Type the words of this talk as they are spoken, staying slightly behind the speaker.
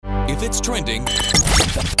If it's trending,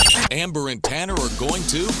 Amber and Tanner are going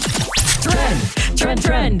to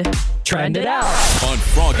Trend it out. on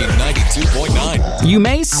Froggy 92.9. You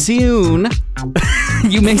may soon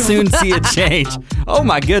see a change. Oh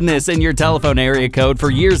my goodness, in your telephone area code.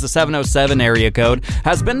 For years, the 707 area code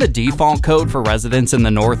has been the default code for residents in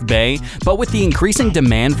the North Bay. But with the increasing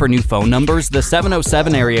demand for new phone numbers, the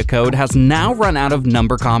 707 area code has now run out of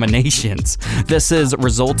number combinations. This has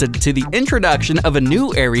resulted to the introduction of a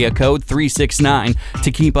new area code, 369,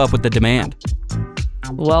 to keep up with the demand.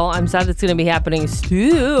 Well, I'm sad it's going to be happening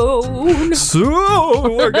soon.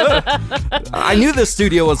 So we're good. I knew this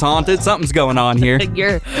studio was haunted. Something's going on here.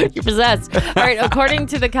 You're possessed. All right, according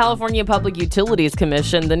to the California Public Utilities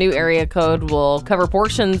Commission, the new area code will cover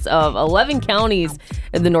portions of 11 counties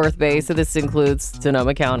in the North Bay. So this includes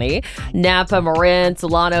Sonoma County, Napa, Marin,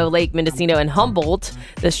 Solano, Lake Mendocino, and Humboldt.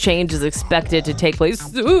 This change is expected to take place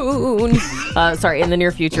soon. In the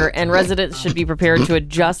near future, and residents should be prepared to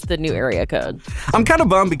adjust the new area code. I'm kind of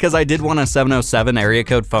bummed because I did want a 707 area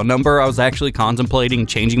code phone number. I was actually contemplating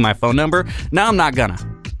changing my phone number. Now I'm not gonna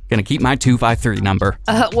keep my 253 number.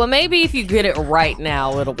 Well, maybe if you get it right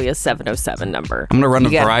now, it'll be a 707 number. I'm gonna run to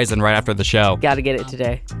Verizon right after the show. Got to get it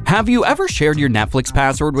today. Have you ever shared your Netflix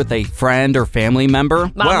password with a friend or family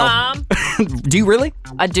member? My mom. Do you really?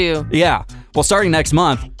 I do. Yeah. Well, starting next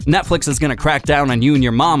month, Netflix is gonna crack down on you and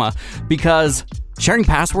your mama because sharing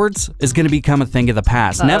passwords is going to become a thing of the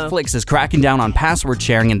past. Netflix is cracking down on password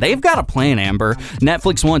sharing, and they've got a plan, Amber.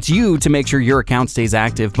 Netflix wants you to make sure your account stays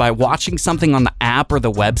active by watching something on the app or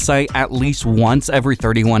the website at least once every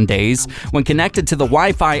 31 days when connected to the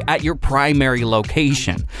Wi-Fi at your primary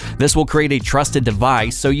location. This will create a trusted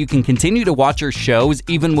device so you can continue to watch your shows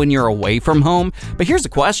even when you're away from home. But here's the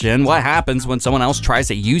question: what happens when someone else tries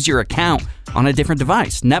to use your account on a different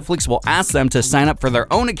device? Netflix will ask them to sign up for their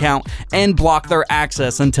own account and block their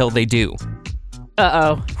access until they do.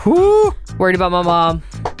 Whew. Worried about my mom.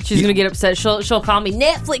 She's going to get upset. She'll call me,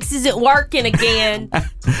 Netflix isn't working again.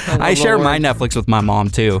 I share my Netflix with my mom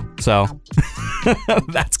too, so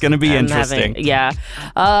that's going to be interesting.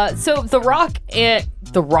 So the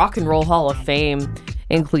Rock and Roll Hall of Fame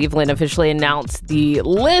in Cleveland officially announced the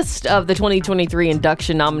list of the 2023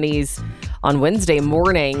 induction nominees on Wednesday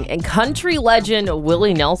morning, and country legend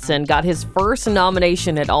Willie Nelson got his first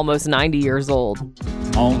nomination at almost 90 years old.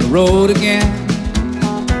 On the road again,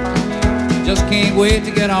 just can't wait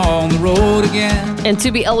to get on the road again. And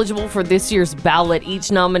to be eligible for this year's ballot, each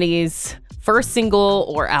nominee's first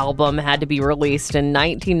single or album had to be released in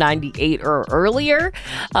 1998 or earlier.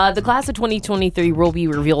 The class of 2023 will be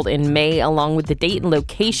revealed in May, along with the date and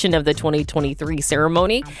location of the 2023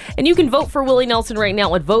 ceremony. And you can vote for Willie Nelson right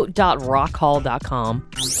now at vote.rockhall.com.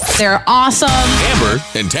 They're awesome. Amber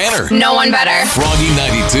and Tanner. No one better. Froggy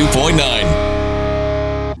 92.9.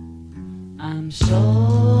 I'm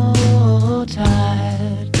so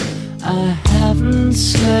tired, I haven't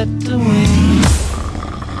slept a wink.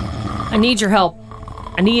 I need your help.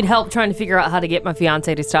 I need help trying to figure out how to get my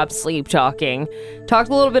fiance to stop sleep talking. Talked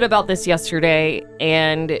a little bit about this yesterday,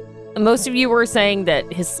 and most of you were saying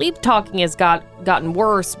that his sleep talking has gotten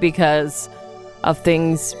worse because of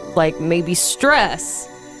things like maybe stress.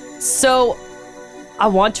 So I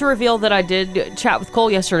want to reveal that I did chat with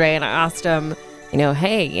Cole yesterday, and I asked him,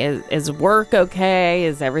 hey, is work okay?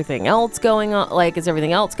 Is everything else going on? Is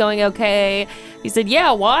everything else going okay? He said,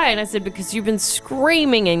 yeah, why? And I said, because you've been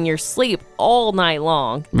screaming in your sleep all night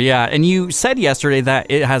long. Yeah, and you said yesterday that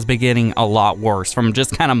it has been getting a lot worse from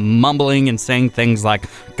just kind of mumbling and saying things like,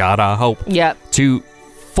 gotta hope, to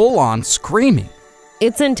full-on screaming.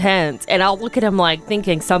 It's intense. And I'll look at him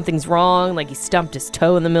thinking something's wrong, like he stumped his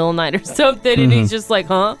toe in the middle of the night or something, and he's just like,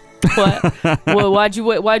 huh? What? Well, why'd you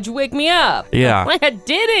wake me up? Yeah. I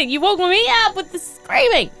didn't. You woke me up with the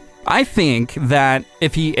screaming. I think that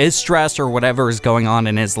if he is stressed or whatever is going on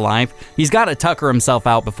in his life, he's got to tucker himself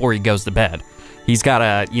out before he goes to bed. He's got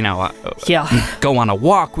to, go on a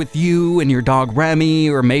walk with you and your dog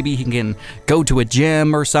Remy, or maybe he can go to a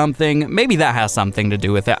gym or something. Maybe that has something to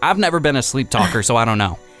do with it. I've never been a sleep talker, so I don't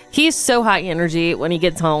know. He's so high energy when he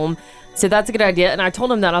gets home. So that's a good idea. And I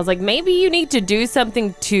told him that. I was like, maybe you need to do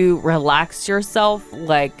something to relax yourself.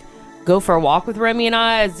 Like, go for a walk with Remy and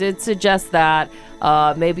I. I did suggest that.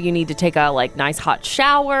 Maybe you need to take a, nice hot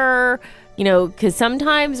shower. Because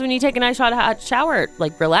sometimes when you take a nice hot shower, it,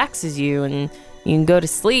 relaxes you and you can go to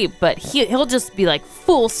sleep. But he'll just be,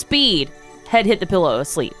 full speed, head hit the pillow,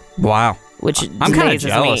 asleep. Wow. which I'm kind of amazes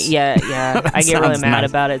jealous. me. Yeah. I get really sounds mad nice.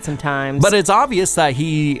 about it sometimes. But it's obvious that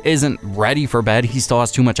he isn't ready for bed. He still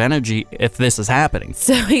has too much energy if this is happening.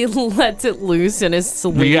 so he lets it loose in his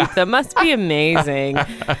sleep. Yeah. That must be amazing.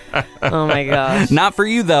 Oh my gosh. Not for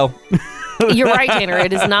you, though. You're right, Tanner.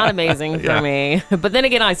 It is not amazing for me. But then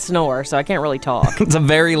again, I snore, so I can't really talk. It's a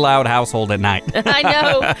very loud household at night. I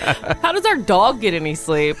know. How does our dog get any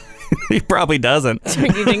sleep? He probably doesn't.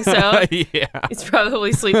 You think so? Yeah. He's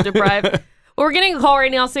probably sleep deprived. Well, we're getting a call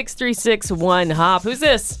right now, 636-1-HOP. Who's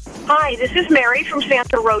this? Hi, this is Mary from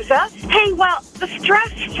Santa Rosa. Hey, well, the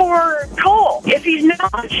stress for Cole, if he's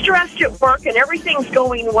not stressed at work and everything's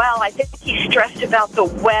going well, I think he's stressed about the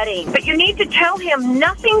wedding. But you need to tell him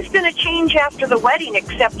nothing's going to change after the wedding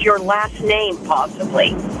except your last name,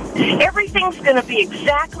 possibly. Everything's going to be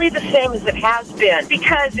exactly the same as it has been.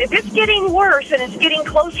 Because if it's getting worse and it's getting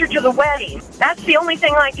closer to the wedding, that's the only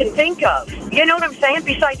thing I can think of. You know what I'm saying?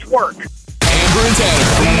 Besides work. Amber and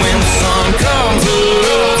Tanner. When the sun comes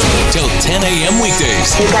up. Till 10 a.m.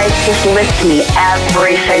 weekdays. You guys just lift me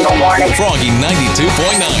every single morning. Froggy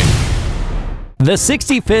 92.9. The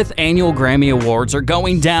 65th Annual Grammy Awards are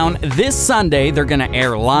going down this Sunday. They're going to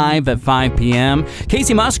air live at 5 p.m.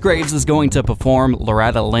 Casey Musgraves is going to perform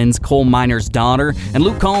Loretta Lynn's Coal Miner's Daughter, and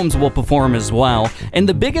Luke Combs will perform as well. And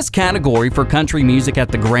the biggest category for country music at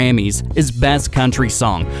the Grammys is Best Country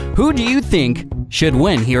Song. Who do you think should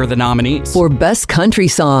win? Here are the nominees. For Best Country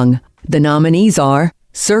Song, the nominees are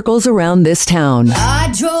Circles Around This Town, I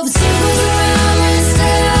drove circles around this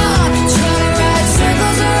town, trying to ride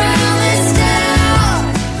circles around this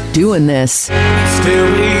town. Doing This,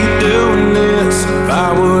 Still be doing this if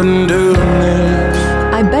I wouldn't do this.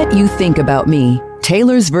 I Bet You Think About Me,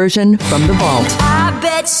 Taylor's version from The Vault, I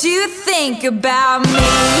bet you think about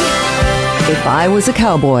me. If I Was a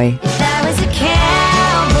Cowboy, If I was a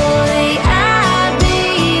cowboy, I'd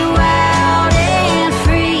be wild and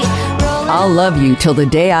free. Rolling I'll Love You Till the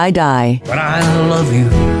Day I Die, But I love you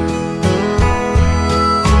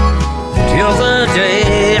till the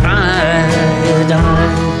day I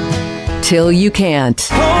die. Till You Can't,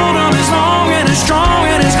 Hold on as long and as strong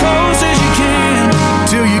and as close as you can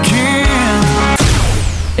till you can.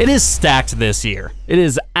 It is stacked this year. It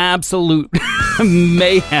is absolute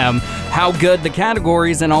mayhem how good the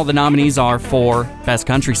categories and all the nominees are for Best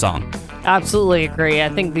Country Song. Absolutely agree. I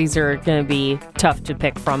think these are going to be tough to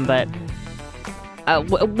pick from, but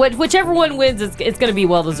whichever one wins, it's going to be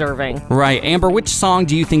well-deserving. Right. Amber, which song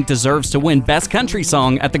do you think deserves to win Best Country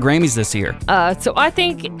Song at the Grammys this year? So I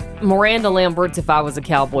think Miranda Lambert's If I Was a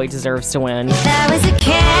Cowboy deserves to win. If I was a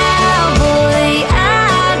cowboy,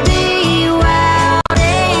 I'd be wild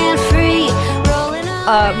and free. Rolling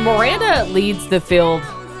on. Miranda leads the field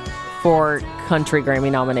for country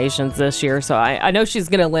Grammy nominations this year, so I know she's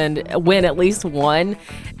going to win at least one.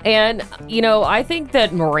 And, you know, I think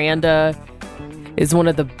that Miranda is one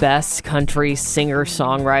of the best country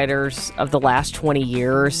singer-songwriters of the last 20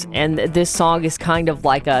 years. And this song is kind of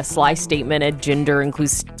like a sly statement at gender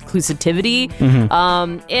inclusivity.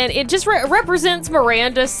 And it just represents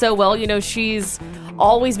Miranda so well. You know, she's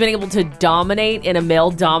always been able to dominate in a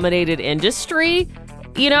male-dominated industry.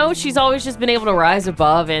 You know, she's always just been able to rise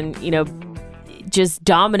above and, you know, just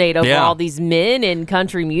dominate over all these men in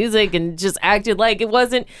country music and just acted like it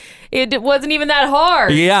wasn't even that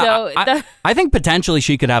hard. Yeah, So I think potentially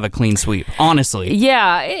she could have a clean sweep, honestly.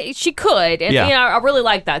 yeah, she could. And Yeah. you know, I really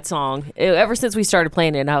like that song. Ever since we started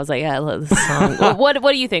playing it, I was like, yeah, I love this song. What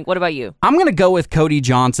do you think? What about you? I'm going to go with Cody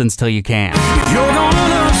Johnson's Till You Can. If you're gonna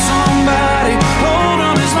love somebody, hold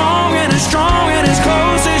on as long and as strong and as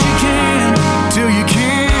close as you can till you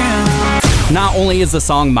can. Not only is the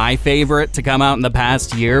song my favorite to come out in the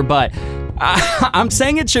past year, but I'm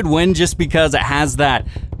saying it should win just because it has that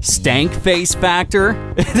stank face factor.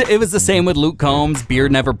 It was the same with Luke Combs'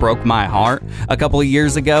 Beard Never Broke My Heart a couple of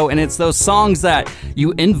years ago, and it's those songs that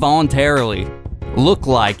you involuntarily look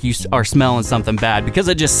like you are smelling something bad because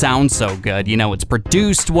it just sounds so good. You know, it's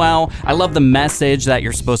produced well. I love the message that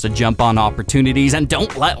you're supposed to jump on opportunities and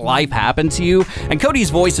don't let life happen to you. And Cody's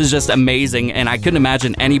voice is just amazing, and I couldn't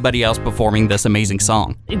imagine anybody else performing this amazing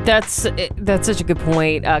song. That's such a good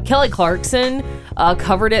point. Kelly Clarkson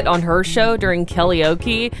covered it on her show during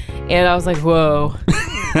karaoke, and I was like, whoa.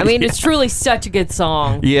 I mean, it's truly such a good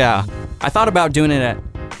song. Yeah. I thought about doing it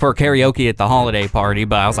for karaoke at the holiday party,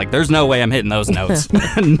 but I was like, there's no way I'm hitting those notes.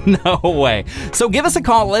 No way. So give us a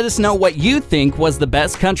call. Let us know what you think was the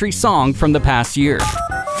best country song from the past year.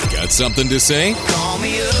 Got something to say? Call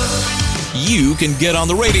me up. You can get on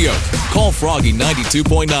the radio. Call Froggy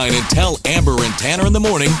 92.9 and tell Amber and Tanner in the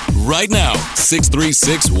morning right now.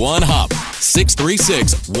 636-1-HOP.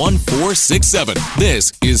 636-1467.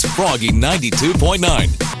 This is Froggy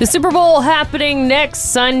 92.9. The Super Bowl happening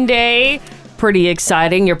next Sunday. Pretty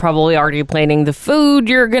exciting. You're probably already planning the food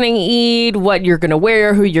you're going to eat, what you're going to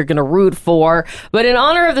wear, who you're going to root for. But in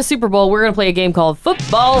honor of the Super Bowl, we're going to play a game called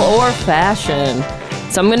Football or Fashion.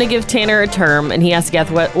 So I'm going to give Tanner a term, and he has to guess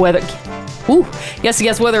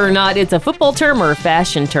whether or not it's a football term or a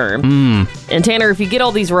fashion term. And Tanner, if you get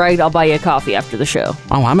all these right, I'll buy you a coffee after the show.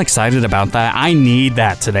 Oh, I'm excited about that. I need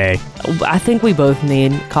that today. I think we both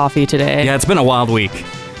need coffee today. Yeah, it's been a wild week.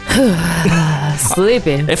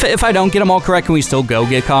 Sleeping. If I don't get them all correct, can we still go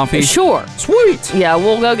get coffee? Sure. Sweet. Yeah,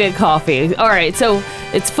 we'll go get coffee. All right, so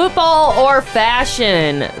it's football or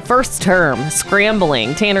fashion. First term,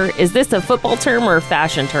 scrambling. Tanner, is this a football term or a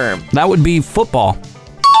fashion term? That would be football.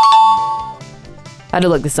 I had to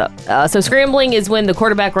look this up. So scrambling is when the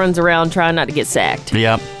quarterback runs around trying not to get sacked.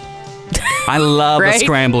 Yep. I love Right? a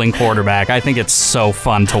scrambling quarterback. I think it's so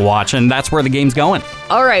fun to watch, and that's where the game's going.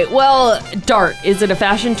 All right, well, dart. Is it a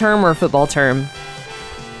fashion term or a football term?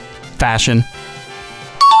 Fashion.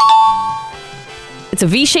 It's a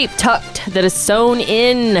V-shape tucked that is sewn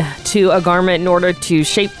in to a garment in order to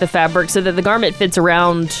shape the fabric so that the garment fits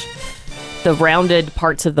around the rounded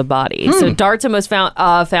parts of the body. So darts are most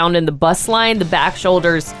found in the bust line, the back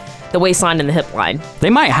shoulders, the waistline, and the hip line. They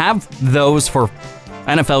might have those for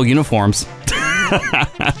NFL uniforms.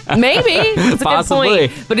 Maybe. That's a Possibly. good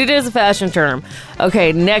point. But it is a fashion term.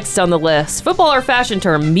 Okay, next on the list. Football or fashion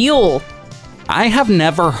term? Mule. I have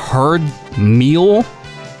never heard mule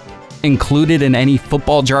included in any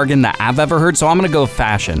football jargon that I've ever heard, so I'm going to go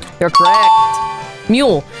fashion. You're correct.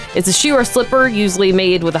 Mule. It's a shoe or slipper, usually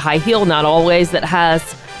made with a high heel, not always, that has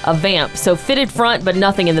a vamp. So fitted front, but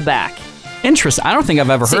nothing in the back. Interesting. I don't think I've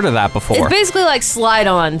ever heard of that before. It's basically like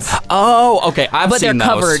slide-ons. Oh, okay. I've seen those.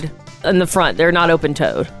 But they're covered in the front. They're not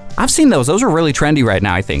open-toed. I've seen those. Those are really trendy right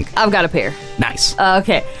now, I think. I've got a pair. Nice.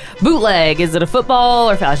 Okay. Bootleg. Is it a football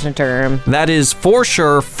or fashion term? That is for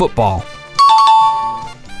sure football.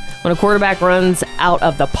 When a quarterback runs out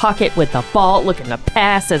of the pocket with the ball, looking to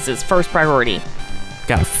pass as his first priority.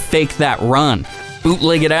 Gotta fake that run.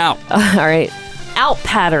 Bootleg it out. All right. Out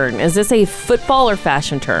pattern. Is this a football or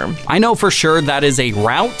fashion term? I know for sure that is a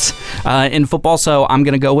route in football, so I'm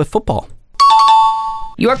going to go with football.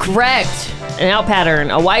 You are correct. An out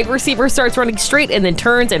pattern. A wide receiver starts running straight and then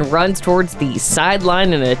turns and runs towards the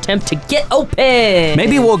sideline in an attempt to get open.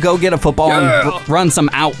 Maybe we'll go get a football and run some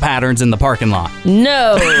out patterns in the parking lot.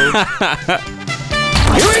 No. Here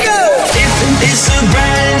we go! It's a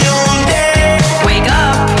brand new day. Wake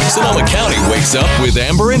up Sonoma County wakes up with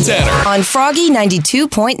Amber and Tanner. on Froggy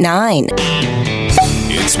 92.9.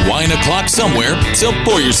 It's wine o'clock somewhere, so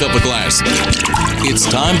pour yourself a glass. It's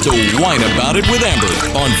time to whine about it with Amber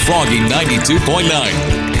on Froggy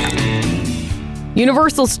 92.9.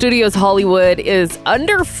 Universal Studios Hollywood is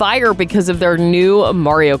under fire because of their new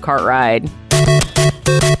Mario Kart ride.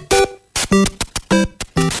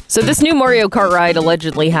 So this new Mario Kart ride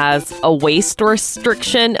allegedly has a waist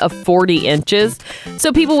restriction of 40 inches.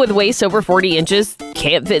 So people with waist over 40 inches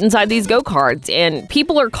can't fit inside these go-karts. And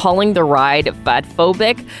people are calling the ride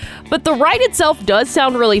fatphobic. But the ride itself does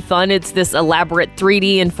sound really fun. It's this elaborate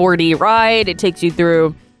 3D and 4D ride. It takes you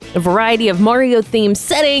through a variety of Mario-themed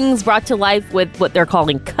settings brought to life with what they're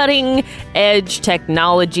calling cutting-edge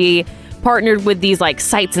technology, partnered with these like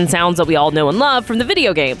sights and sounds that we all know and love from the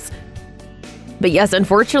video games. But yes,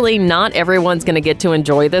 unfortunately, not everyone's going to get to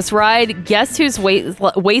enjoy this ride. Guess whose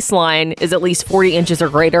waistline is at least 40 inches or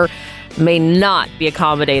greater may not be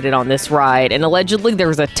accommodated on this ride. And allegedly,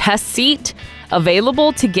 there's a test seat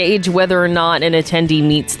available to gauge whether or not an attendee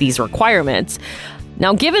meets these requirements.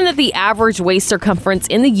 Now, given that the average waist circumference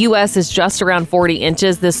in the U.S. is just around 40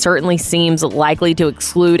 inches, this certainly seems likely to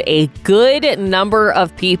exclude a good number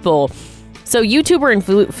of people. So YouTuber and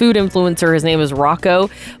food influencer, his name is Rocco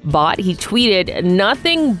Bot, he tweeted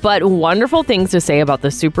nothing but wonderful things to say about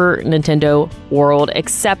the Super Nintendo world,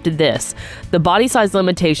 except this. The body size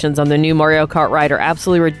limitations on the new Mario Kart ride are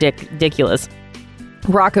absolutely ridiculous.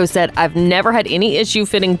 Rocco said, I've never had any issue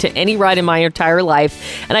fitting to any ride in my entire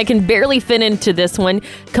life, and I can barely fit into this one.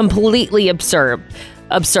 Completely absurd.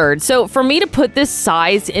 So for me to put this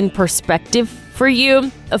size in perspective for you,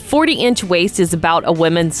 a 40-inch waist is about a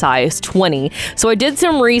women's size 20. So I did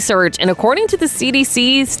some research, and according to the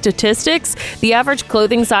CDC statistics, the average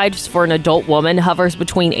clothing size for an adult woman hovers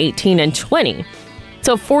between 18 and 20.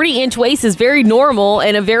 So 40-inch waist is very normal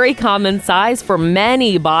and a very common size for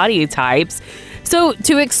many body types. So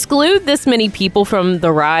to exclude this many people from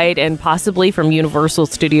the ride and possibly from Universal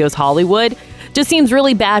Studios Hollywood just seems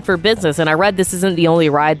really bad for business. And I read this isn't the only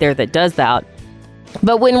ride there that does that.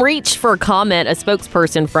 But when reached for comment, a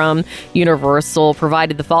spokesperson from Universal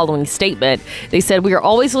provided the following statement. They said, "We are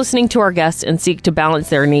always listening to our guests and seek to balance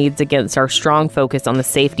their needs against our strong focus on the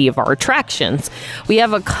safety of our attractions. We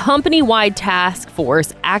have a company-wide task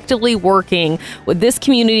force actively working with this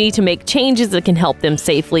community to make changes that can help them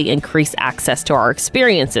safely increase access to our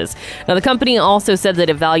experiences." Now, the company also said that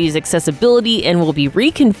it values accessibility and will be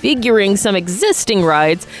reconfiguring some existing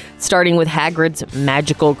rides, starting with Hagrid's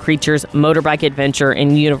Magical Creatures Motorbike Adventure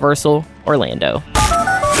in Universal Orlando.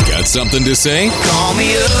 Got something to say? Call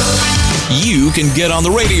me up. You can get on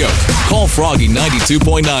the radio. Call Froggy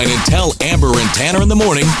 92.9 and tell Amber and Tanner in the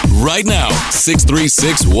morning right now.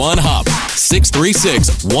 636-1HOP.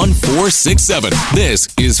 636-1467. This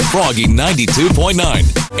is Froggy 92.9.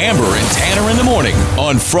 Amber and Tanner in the morning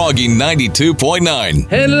on Froggy 92.9.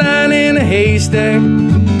 Headline in a haystack,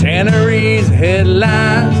 Tanner reads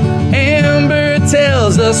headlines. Amber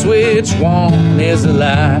tells us which one is a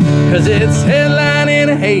lie, 'cause it's headline in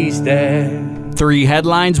a haystack. 3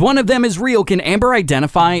 headlines. One of them is real. Can Amber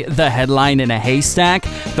identify the headline in a haystack?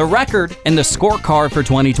 The record and the scorecard for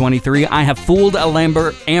 2023. I have fooled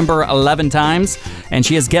Amber 11 times, and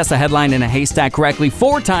she has guessed the headline in a haystack correctly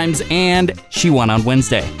 4 times, and she won on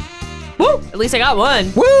Wednesday. Woo! At least I got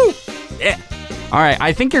one. Woo! Yeah. All right,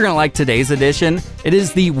 I think you're going to like today's edition. It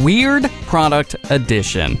is the Weird Product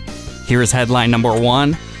Edition. Here is headline number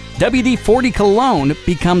 1. WD-40 cologne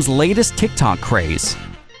becomes latest TikTok craze.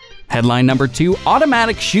 Headline number 2,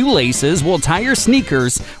 automatic shoelaces will tie your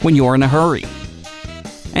sneakers when you're in a hurry.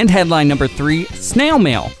 And headline number 3, snail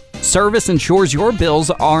mail. Service ensures your bills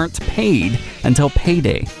aren't paid until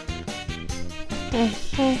payday.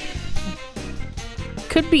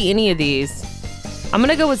 Could be any of these. I'm going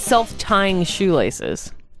to go with self-tying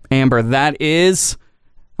shoelaces. Amber, that is,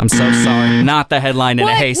 I'm so sorry, not the headline in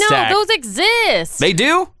a haystack. No, those exist. They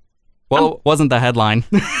do? Well, it wasn't the headline.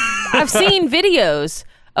 I've seen videos.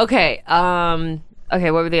 Okay, what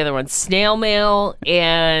were the other ones? Snail mail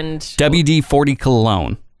and... WD-40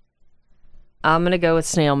 cologne. I'm going to go with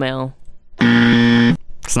snail mail.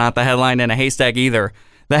 It's not the headline in a haystack either.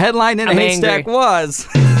 The headline in a haystack was...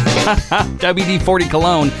 WD-40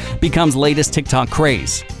 cologne becomes latest TikTok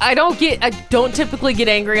craze. I don't typically get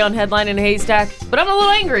angry on headline in a haystack, but I'm a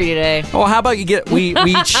little angry today. Well, how about we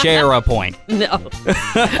each share a point? No.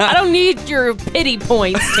 I don't need your pity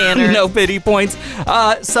points, Tanner. No pity points.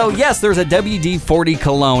 So yes, there's a WD-40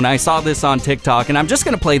 cologne. I saw this on TikTok, and I'm just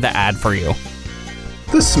going to play the ad for you.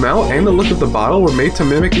 The smell and the look of the bottle were made to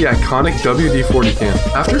mimic the iconic WD-40 can.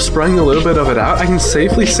 After spraying a little bit of it out, I can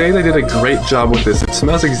safely say they did a great job with this. It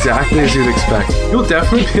smells exactly as you'd expect. You'll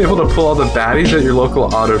definitely be able to pull all the baddies at your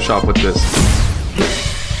local auto shop with this.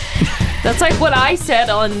 That's like what I said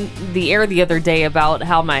on the air the other day about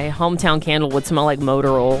how my hometown candle would smell like motor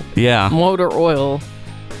oil. Yeah. Motor oil.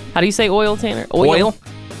 How do you say oil, Tanner? Oil?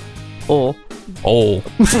 Oil. Oh.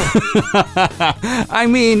 I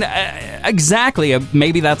mean, exactly.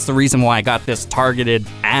 Maybe that's the reason why I got this targeted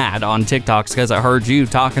ad on TikTok, because I heard you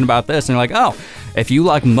talking about this, and you're like, oh, if you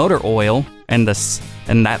like motor oil and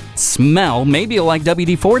that smell, maybe you'll like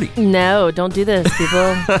WD-40. No, don't do this,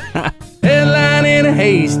 people. Headline in a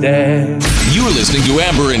haystack. You're listening to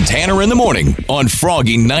Amber and Tanner in the morning on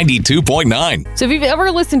Froggy 92.9. So if you've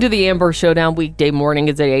ever listened to the Amber Showdown weekday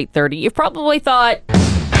mornings at 8:30, you've probably thought...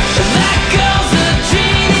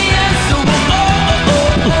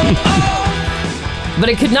 But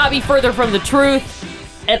it could not be further from the truth,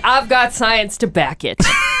 and I've got science to back it.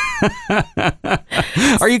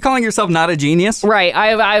 Are you calling yourself not a genius? Right.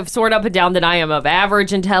 I've sworn up and down that I am of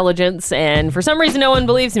average intelligence, and for some reason no one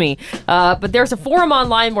believes me. But there's a forum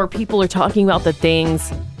online where people are talking about the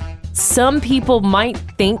things some people might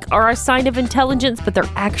think are a sign of intelligence, but they're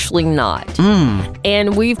actually not.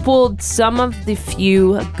 And we've pulled some of the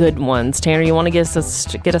few good ones. Tanner, you want to get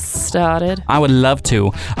us started? I would love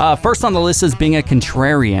to. First on the list is being a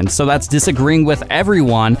contrarian. So that's disagreeing with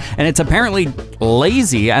everyone, and it's apparently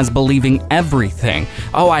lazy as believing everything.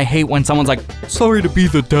 Oh, I hate when someone's like, sorry to be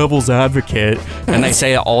the devil's advocate, and they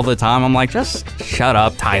say it all the time. I'm like, just shut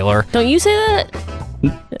up, Tyler. Don't you say that?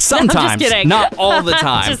 Sometimes, no, I'm just kidding. Not all the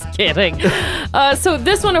time. Just kidding. So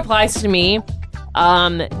this one applies to me.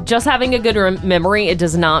 Just having a good memory, it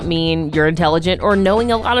does not mean you're intelligent, or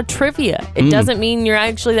knowing a lot of trivia. It doesn't mean you're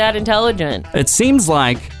actually that intelligent. It seems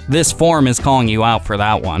like this forum is calling you out for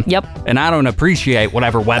that one. Yep. And I don't appreciate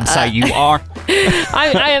whatever website you are.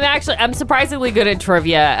 I'm surprisingly good at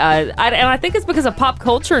trivia. And I think it's because of pop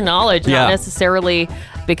culture knowledge, not necessarily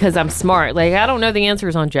because I'm smart. Like, I don't know the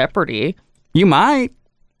answers on Jeopardy. You might.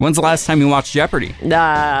 When's the last time you watched Jeopardy?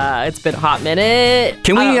 It's been a hot minute.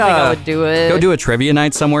 Can we I don't think I would do it. go do a trivia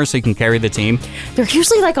night somewhere so you can carry the team? They're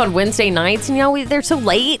usually like on Wednesday nights, and they're so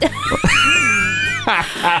late. All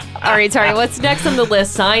right, sorry. What's next on the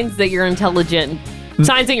list? Signs that you're intelligent.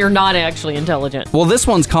 Signs that you're not actually intelligent. Well, this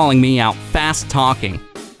one's calling me out. Fast talking.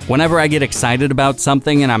 Whenever I get excited about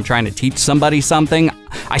something and I'm trying to teach somebody something,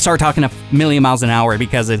 I start talking a million miles an hour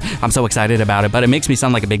because I'm so excited about it, but it makes me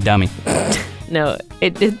sound like a big dummy. No,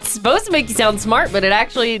 it's supposed to make you sound smart, but it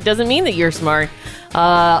actually doesn't mean that you're smart.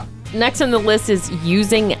 Next on the list is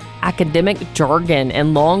using academic jargon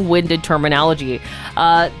and long-winded terminology.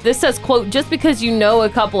 This says, quote, just because you know a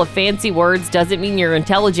couple of fancy words doesn't mean you're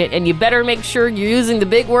intelligent, and you better make sure you're using the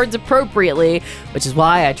big words appropriately, which is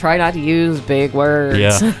why I try not to use big words.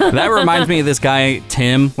 Yeah. That reminds me of this guy,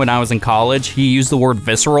 Tim, when I was in college. He used the word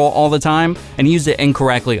visceral all the time, and he used it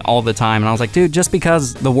incorrectly all the time. And I was like, dude, just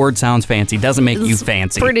because the word sounds fancy doesn't make you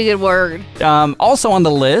fancy. Pretty good word. Also on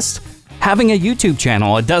the list, having a YouTube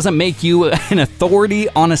channel. It doesn't make you an authority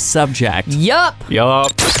on a subject. Yup.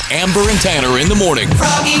 Amber and Tanner in the morning.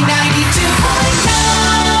 Froggy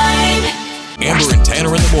 92.9. Amber and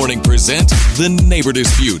Tanner in the morning present The Neighbor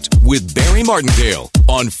Dispute with Barry Martindale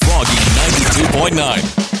on Froggy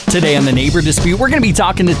 92.9. Today on The Neighbor Dispute, we're going to be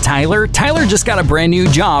talking to Tyler. Tyler just got a brand new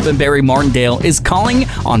job, and Barry Martindale is calling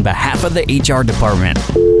on behalf of the HR department.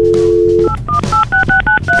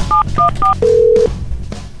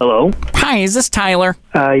 Hello? Hi, is this Tyler?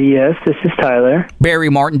 Yes, this is Tyler. Barry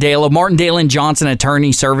Martindale of Martindale & Johnson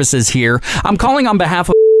Attorney Services here. I'm calling on behalf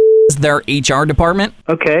of their HR department.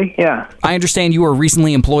 Okay, yeah. I understand you were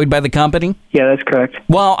recently employed by the company. Yeah, that's correct.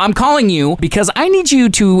 Well, I'm calling you because I need you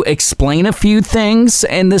to explain a few things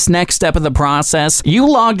in this next step of the process. You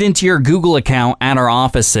logged into your Google account at our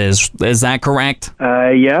offices. Is that correct?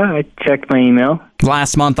 Yeah, I checked my email.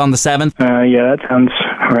 Last month on the 7th? Yeah, that sounds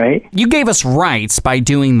right. You gave us rights by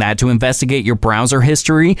doing that to investigate your browser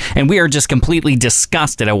history, and we are just completely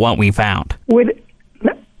disgusted at what we found.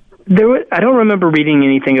 I don't remember reading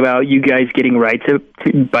anything about you guys getting rights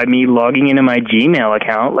by me logging into my Gmail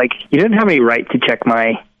account. Like, you didn't have any right to check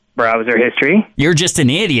my browser history. You're just an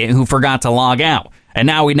idiot who forgot to log out, and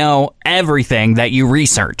now we know everything that you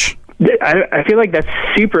research. I feel like that's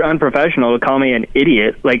super unprofessional to call me an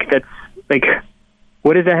idiot. Like, that's, like,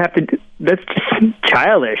 what does that have to do? That's just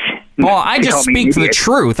childish. Well, I just speak the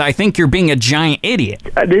truth. I think you're being a giant idiot.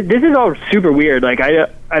 This is all super weird. Like, I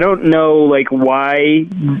don't know, like, why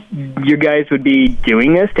you guys would be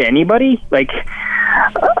doing this to anybody. Like,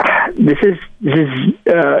 this is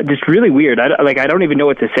just really weird. I don't even know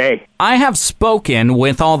what to say. I have spoken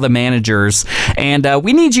with all the managers, and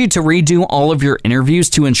we need you to redo all of your interviews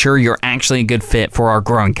to ensure you're actually a good fit for our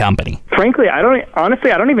growing company. Frankly, I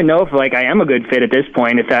don't even know if, like, I am a good fit at this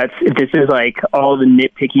point. If this is, like, all the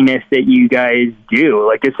nitpickiness that you guys do.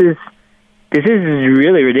 Like, this is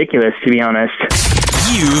really ridiculous, to be honest.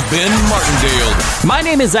 You've been Martindale. My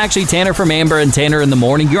name is actually Tanner from Amber and Tanner in the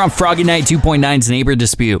Morning. You're on Froggy 92.9's Neighbor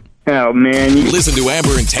Dispute. Oh, man. Listen to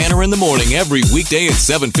Amber and Tanner in the Morning every weekday at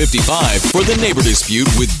 7:55 for The Neighbor Dispute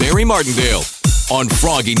with Barry Martindale on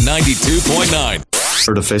Froggy 92.9.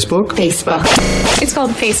 Heard of Facebook? Facebook. It's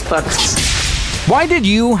called Facebook. Why did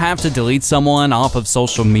you have to delete someone off of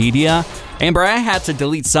social media? Amber, I had to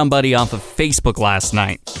delete somebody off of Facebook last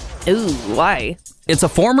night. Ooh, why? It's a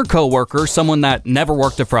former coworker, someone that never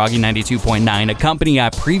worked at Froggy 92.9, a company I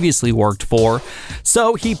previously worked for.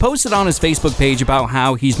 So he posted on his Facebook page about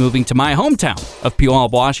how he's moving to my hometown of Puyallup,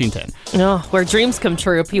 Washington. Oh, where dreams come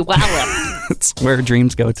true, Puyallup. It's where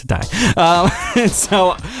dreams go to die.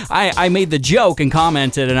 So I made the joke and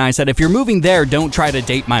commented, and I said, if you're moving there, don't try to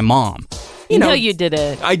date my mom. You know you did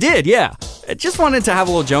it. I did, yeah. I just wanted to have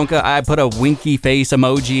a little joke. I put a winky face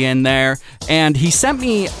emoji in there, and he sent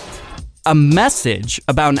me a message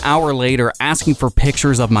about an hour later asking for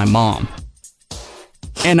pictures of my mom.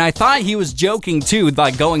 And I thought he was joking too,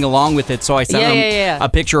 like going along with it, so I sent him a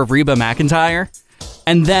picture of Reba McEntire.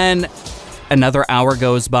 And then another hour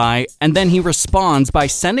goes by, and then he responds by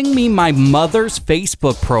sending me my mother's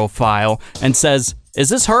Facebook profile and says, is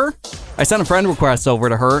this her? I sent a friend request over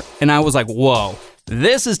to her, and I was like, whoa,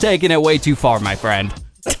 this is taking it way too far, my friend.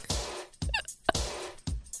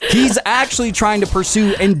 He's actually trying to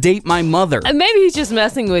pursue and date my mother. Maybe he's just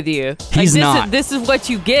messing with you. He's not. This is what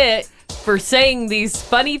you get for saying these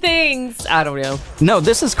funny things. I don't know. No,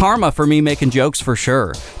 this is karma for me making jokes for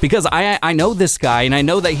sure. Because I know this guy, and I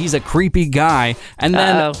know that he's a creepy guy. And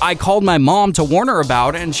then I called my mom to warn her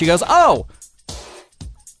about it, and she goes, oh,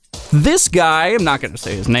 This guy, I'm not going to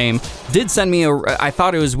say his name, did send me I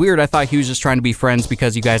thought it was weird. I thought he was just trying to be friends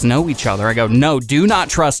because you guys know each other. I go, no, do not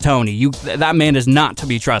trust Tony. That man is not to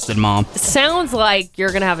be trusted, Mom. Sounds like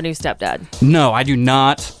you're going to have a new stepdad. No, I do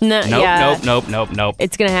not. No, Nope.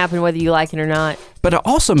 It's going to happen whether you like it or not. But it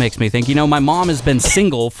also makes me think, my mom has been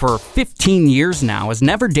single for 15 years now, has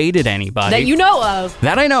never dated anybody. That you know of.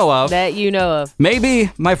 That I know of. That you know of.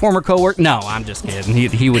 Maybe my former coworker. No, I'm just kidding.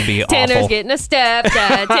 He would be Tanner's awful. getting a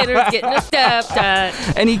stepdad. Tanner's getting a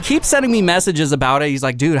stepdad. And he keeps sending me messages about it. He's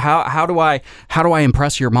like, dude, how do I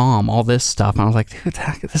impress your mom? All this stuff. And I was like, dude,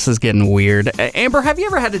 this is getting weird. Amber, have you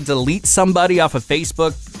ever had to delete somebody off of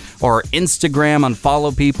Facebook or Instagram,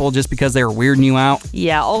 unfollow people just because they were weirding you out?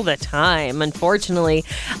 Yeah, all the time. Unfortunately,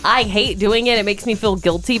 I hate doing it. It makes me feel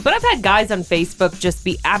guilty. But I've had guys on Facebook just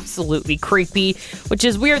be absolutely creepy, which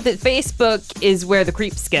is weird that Facebook is where the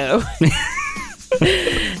creeps go.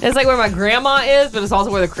 It's like where my grandma is, but it's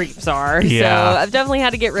also where the creeps are. Yeah. So I've definitely had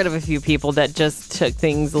to get rid of a few people that just took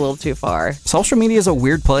things a little too far. Social media is a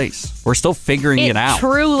weird place. We're still figuring it out. It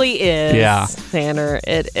truly is. Yeah. Tanner,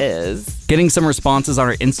 it is. Getting some responses on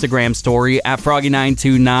our Instagram story at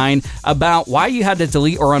Froggy929 about why you had to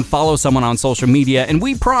delete or unfollow someone on social media. And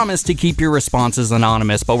we promise to keep your responses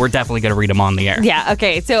anonymous, but we're definitely going to read them on the air. Yeah,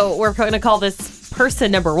 okay. So we're going to call this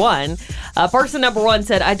person number one. Person number one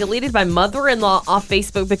said, I deleted my mother-in-law off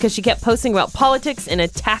Facebook because she kept posting about politics and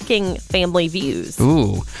attacking family views.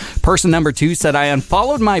 Ooh. Person number two said, I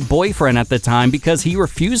unfollowed my boyfriend at the time because he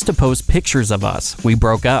refused to post pictures of us. We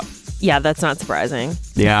broke up. Yeah, that's not surprising.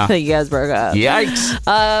 Yeah. You guys broke up.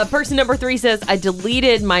 Yikes. Person number three says, I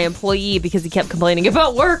deleted my employee because he kept complaining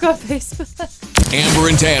about work on Facebook. Amber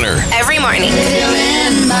and Tanner. Every morning.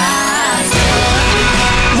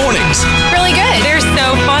 Mornings. Really good. They're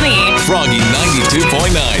so funny. Froggy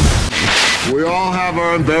 92.9. We all have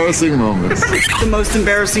our embarrassing moments. The most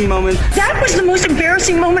embarrassing moment. That was the most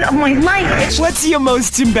embarrassing moment of my life. What's your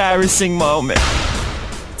most embarrassing moment?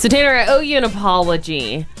 So, Tanner, I owe you an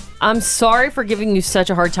apology. I'm sorry for giving you such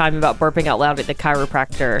a hard time about burping out loud at the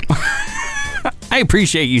chiropractor. I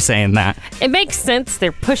appreciate you saying that. It makes sense.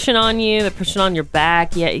 They're pushing on you. They're pushing on your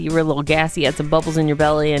back. Yeah, you were a little gassy. You had some bubbles in your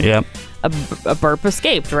belly, and yep. a burp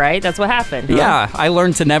escaped, right? That's what happened. Huh? Yeah, I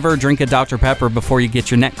learned to never drink a Dr. Pepper before you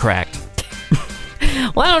get your neck cracked.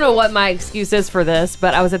 Well, I don't know what my excuse is for this,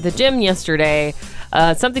 but I was at the gym yesterday.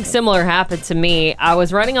 Something similar happened to me. I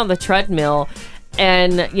was running on the treadmill,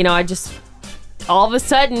 and, I just all of a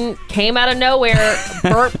sudden came out of nowhere,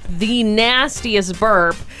 burped the nastiest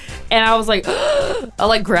burp. And I was like,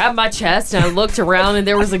 I grabbed my chest and I looked around and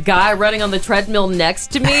there was a guy running on the treadmill next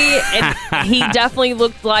to me. And he definitely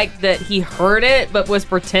looked like that he heard it, but was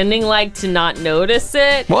pretending to not notice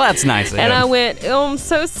it. Well, that's nice of And him. I went, oh, I'm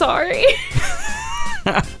so sorry.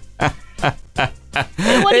 What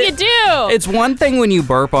do you do? It's one thing when you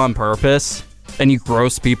burp on purpose and you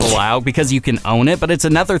gross people out because you can own it, but it's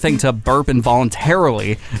another thing to burp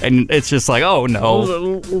involuntarily and it's just like, oh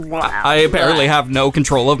no, I apparently have no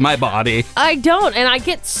control of my body. I don't, and I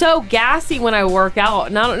get so gassy when I work out,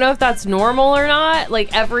 and I don't know if that's normal or not.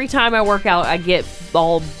 Every time I work out, I get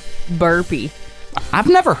all burpy. I've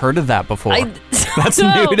never heard of that before. That's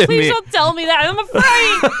new to me. Please don't tell me that. I'm afraid.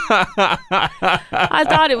 I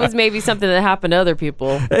thought it was maybe something that happened to other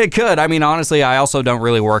people. It could. I mean, honestly, I also don't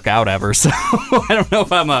really work out ever, so I don't know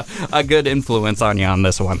if I'm a good influence on you on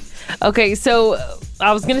this one. Okay, so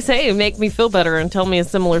I was going to say, make me feel better and tell me a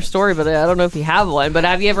similar story, but I don't know if you have one. But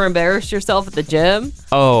have you ever embarrassed yourself at the gym?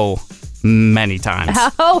 Oh, many times.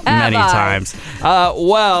 How have Many I? times.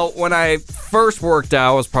 Well, when I first worked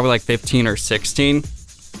out, I was probably 15 or 16.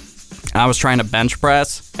 I was trying to bench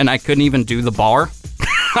press, and I couldn't even do the bar.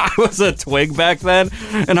 I was a twig back then,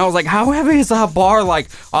 and I was like, how heavy is that bar?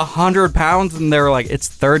 100 pounds? And they were like, it's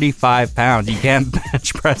 35 pounds. You can't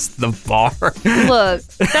bench press the bar. Look,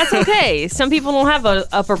 that's okay. Some people don't have a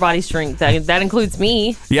upper body strength. That includes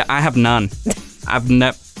me. Yeah, I have none.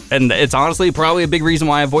 And it's honestly probably a big reason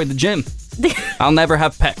why I avoid the gym. I'll never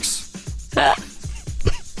have pecs.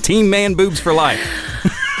 Team man boobs for life.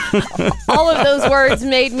 All of those words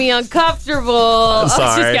made me uncomfortable.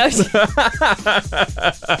 Sorry. All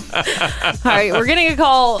right, we're getting a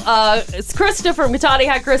call. It's Krista from Katati.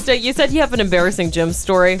 Hi, Krista. You said you have an embarrassing gym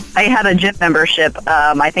story. I had a gym membership.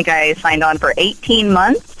 I think I signed on for 18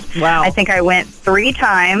 months. Wow. I think I went 3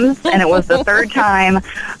 times, and it was the third time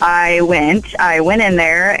I went. I went in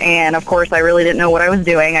there, and of course, I really didn't know what I was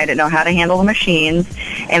doing. I didn't know how to handle the machines,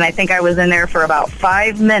 and I think I was in there for about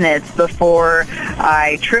 5 minutes before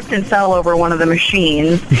I tripped and fell over one of the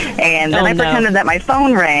machines, and then I pretended that my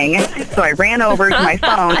phone rang, so I ran over to my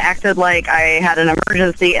phone, acted like I had an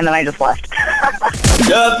emergency, and then I just left.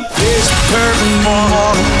 Up this perfect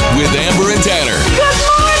morning. With Amber and Tanner. Good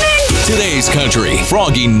morning. Today's Country,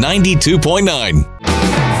 Froggy 92.9.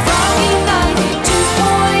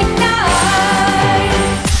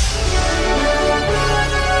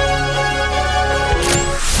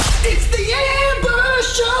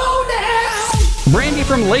 Brandy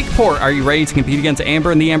from Lakeport, are you ready to compete against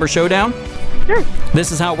Amber in the Amber Showdown? Sure.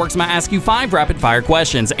 This is how it works. I'm going to ask you 5 rapid-fire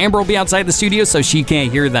questions. Amber will be outside the studio so she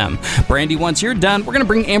can't hear them. Brandy, once you're done, we're going to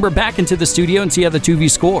bring Amber back into the studio and see how the two of you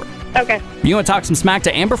score. Okay. You want to talk some smack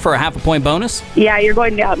to Amber for a half a point bonus? Yeah, you're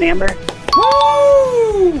going down, Amber.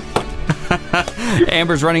 Woo!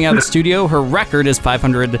 Amber's running out of the studio. Her record is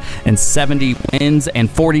 570 wins and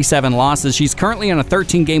 47 losses. She's currently on a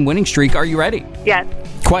 13-game winning streak. Are you ready? Yes.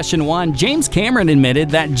 Question 1. James Cameron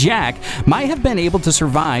admitted that Jack might have been able to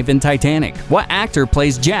survive in Titanic. What actor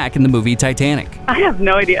plays Jack in the movie Titanic? I have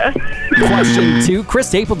no idea. Question 2. Chris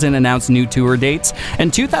Stapleton announced new tour dates.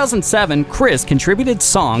 In 2007, Chris contributed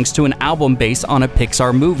songs to an album based on a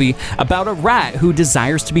Pixar movie about a rat who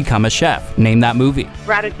desires to become a chef. Name that movie.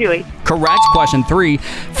 Ratatouille. Correct. Question 3.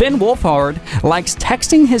 Finn Wolfhard likes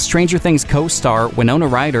texting his Stranger Things co-star Winona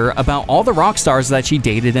Ryder about all the rock stars that she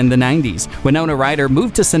dated in the 90s. Winona Ryder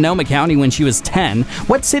moved to Sonoma County when she was 10.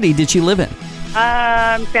 What city did she live in?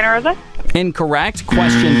 Santa Rosa. Incorrect.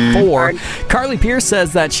 Question 4. Carly Pearce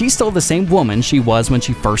says that she's still the same woman she was when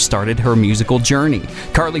she first started her musical journey.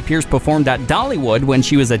 Carly Pearce performed at Dollywood when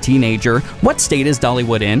she was a teenager. What state is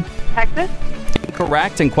Dollywood in? Texas.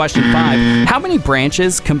 Incorrect. And question 5. How many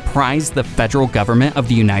branches comprise the federal government of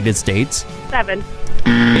the United States? 7.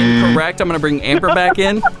 Incorrect. I'm going to bring Amber back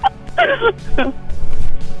in.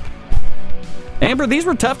 Amber, these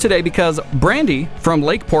were tough today because Brandy from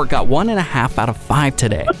Lakeport got 1.5 out of 5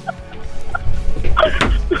 today.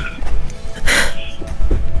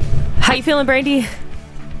 How you feeling, Brandy?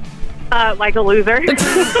 Like a loser.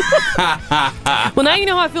 Well, now you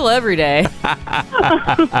know how I feel every day.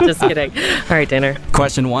 Just kidding. All right, Tanner.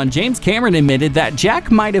 Question 1. James Cameron admitted that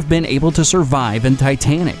Jack might have been able to survive in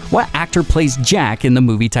Titanic. What actor plays Jack in the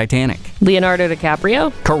movie Titanic? Leonardo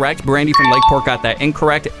DiCaprio. Correct. Brandy from Lakeport got that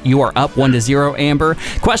incorrect. You are up 1-0, Amber.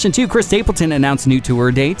 Question 2. Chris Stapleton announced new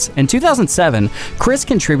tour dates. In 2007, Chris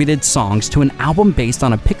contributed songs to an album based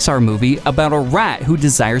on a Pixar movie about a rat who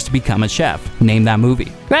desires to become a chef. Name that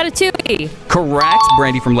movie. Ratatouille. Correct.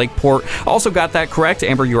 Brandy from Lakeport also got that correct.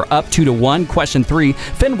 Amber, you're up 2-1. Question 3.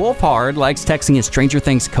 Finn Wolfhard likes texting his Stranger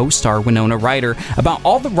Things co-star Winona Ryder about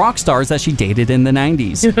all the rock stars that she dated in the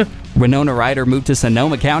 90s. Winona Ryder moved to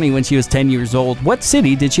Sonoma County when she was 10 years old. What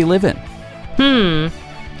city did she live in?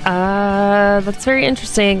 That's very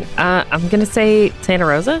interesting. I'm going to say Santa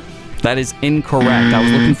Rosa. That is incorrect. I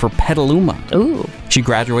was looking for Petaluma. Ooh. She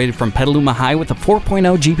graduated from Petaluma High with a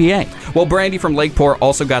 4.0 GPA. Well, Brandy from Lakeport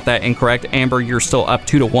also got that incorrect. Amber, you're still up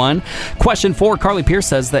 2-1. Question 4, Carly Pearce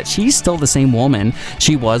says that she's still the same woman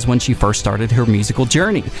she was when she first started her musical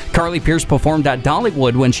journey. Carly Pearce performed at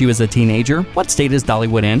Dollywood when she was a teenager. What state is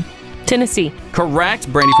Dollywood in? Tennessee.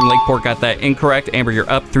 Correct. Brandy from Lakeport got that incorrect. Amber, you're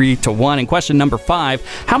up 3-1. And question number 5,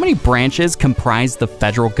 how many branches comprise the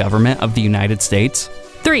federal government of the United States?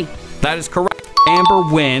 3. That is correct. Amber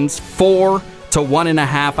wins 4 to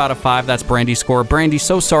 1.5 out of 5. That's Brandy's score. Brandy,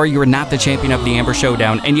 so sorry you are not the champion of the Amber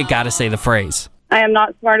Showdown, and you got to say the phrase. I am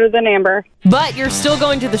not smarter than Amber. But you're still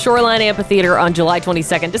going to the Shoreline Amphitheater on July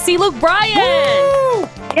 22nd to see Luke Bryan. Woo!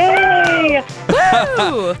 Yay!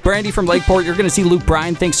 Woo! Brandy from Lakeport, you're going to see Luke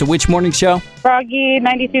Bryan thanks to which morning show? Froggy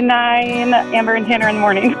 92.9, Amber and Tanner in the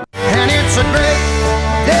morning. And it's a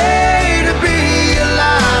great day to be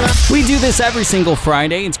alive. We do this every single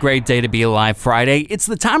Friday. It's a great day to be alive Friday. It's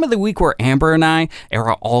the time of the week where Amber and I air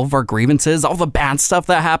out all of our grievances, all the bad stuff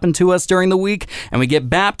that happened to us during the week, and we get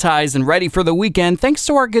baptized and ready for the weekend thanks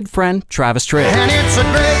to our good friend, Travis Tritt. And it's a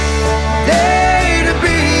great day to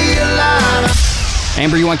be alive.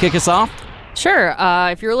 Amber, you want to kick us off? Sure.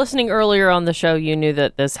 If you were listening earlier on the show, you knew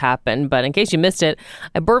that this happened. But in case you missed it,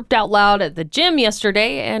 I burped out loud at the gym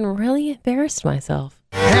yesterday and really embarrassed myself.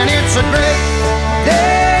 And it's a great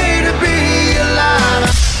day to be alive.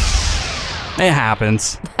 It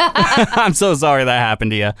happens. I'm so sorry that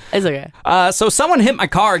happened to you. It's okay. So someone hit my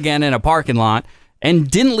car again in a parking lot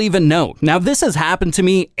and didn't leave a note. Now, this has happened to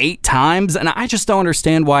me 8 times, and I just don't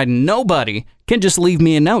understand why nobody can just leave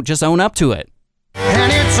me a note. Just own up to it.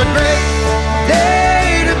 And it's a great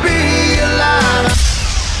day to be alive.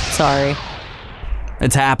 Sorry.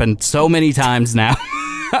 It's happened so many times now.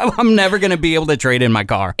 I'm never going to be able to trade in my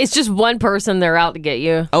car. It's just one person, they're out to get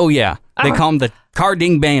you. Oh, yeah. They call him the Car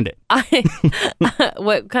Ding Bandit. I hate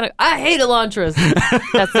Elantras.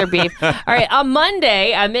 That's their beef. All right. On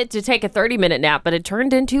Monday, I meant to take a 30-minute nap, but it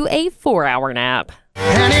turned into a 4-hour nap.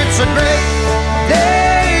 And it's a great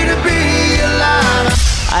day to be alive.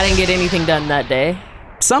 I didn't get anything done that day.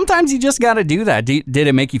 Sometimes you just got to do that. Did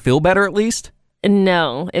it make you feel better at least?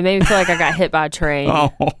 No, it made me feel like I got hit by a train.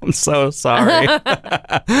 Oh, I'm so sorry.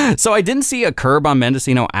 So I didn't see a curb on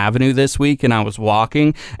Mendocino Avenue this week, and I was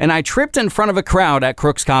walking, and I tripped in front of a crowd at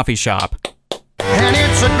Crook's Coffee Shop. And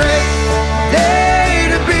it's a great day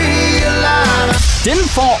to be alive. Didn't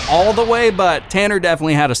fall all the way, but Tanner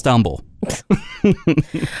definitely had a stumble.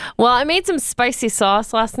 Well, I made some spicy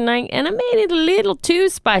sauce last night, and I made it a little too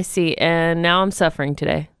spicy, and now I'm suffering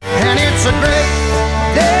today. And it's a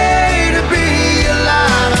great day to be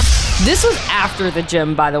alive. This was after the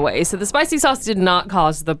gym, by the way, so the spicy sauce did not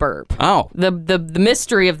cause the burp. Oh. The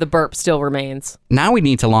mystery of the burp still remains. Now we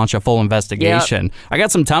need to launch a full investigation. Yep. I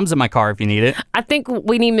got some Tums in my car if you need it. I think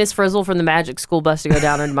we need Miss Frizzle from the Magic School Bus to go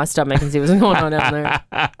down into my stomach and see what's going on down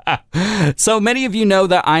there. So many of you know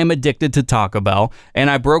that I am addicted to Taco Bell, and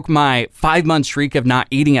I broke my 5-month streak of not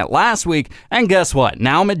eating it last week, and guess what?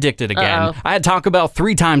 Now I'm addicted again. Uh-oh. I had Taco Bell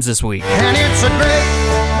 3 times this week. And it's a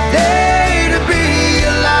great day to be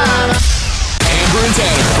alive. Amber and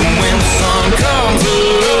Tanner. When the sun comes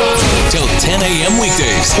up. Till 10 a.m.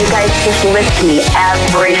 weekdays. You guys just lift me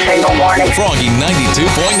every single morning. Froggy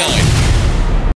 92.9.